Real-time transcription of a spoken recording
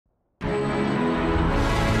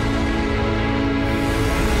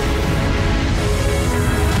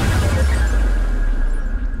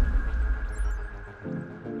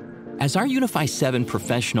As our UniFi 7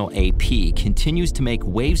 professional AP continues to make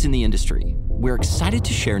waves in the industry, we're excited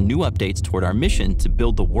to share new updates toward our mission to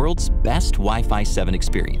build the world's best Wi-Fi 7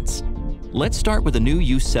 experience. Let's start with the new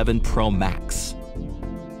U7 Pro Max,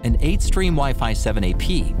 an 8-stream Wi-Fi 7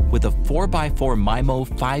 AP with a 4x4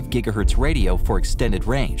 MIMO 5 GHz radio for extended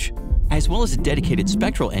range, as well as a dedicated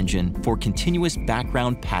spectral engine for continuous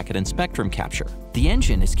background packet and spectrum capture. The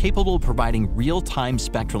engine is capable of providing real-time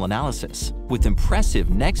spectral analysis with impressive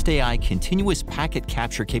Next AI continuous packet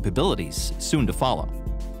capture capabilities soon to follow.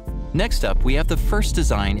 Next up, we have the first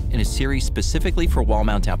design in a series specifically for wall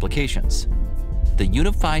mount applications, the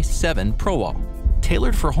UniFi 7 Pro Wall.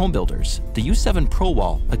 Tailored for home builders, the U7 Pro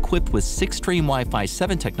Wall, equipped with 6-stream Wi-Fi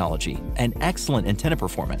 7 technology and excellent antenna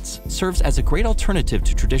performance, serves as a great alternative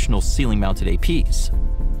to traditional ceiling-mounted APs.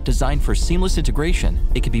 Designed for seamless integration,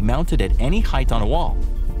 it can be mounted at any height on a wall,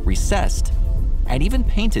 recessed, and even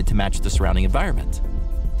painted to match the surrounding environment.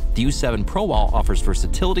 The U7 Pro Wall offers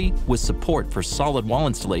versatility with support for solid wall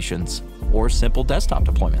installations or simple desktop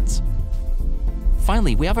deployments.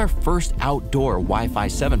 Finally, we have our first outdoor Wi-Fi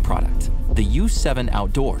 7 product, the U7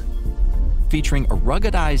 Outdoor. Featuring a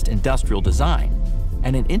ruggedized industrial design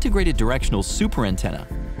and an integrated directional super antenna,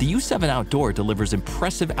 the U7 Outdoor delivers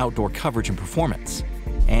impressive outdoor coverage and performance.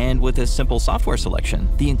 And with a simple software selection,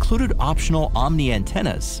 the included optional Omni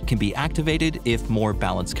antennas can be activated if more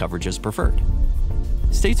balanced coverage is preferred.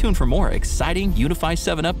 Stay tuned for more exciting UniFi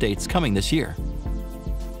 7 updates coming this year.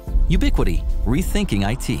 Ubiquiti, rethinking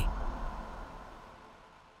IT.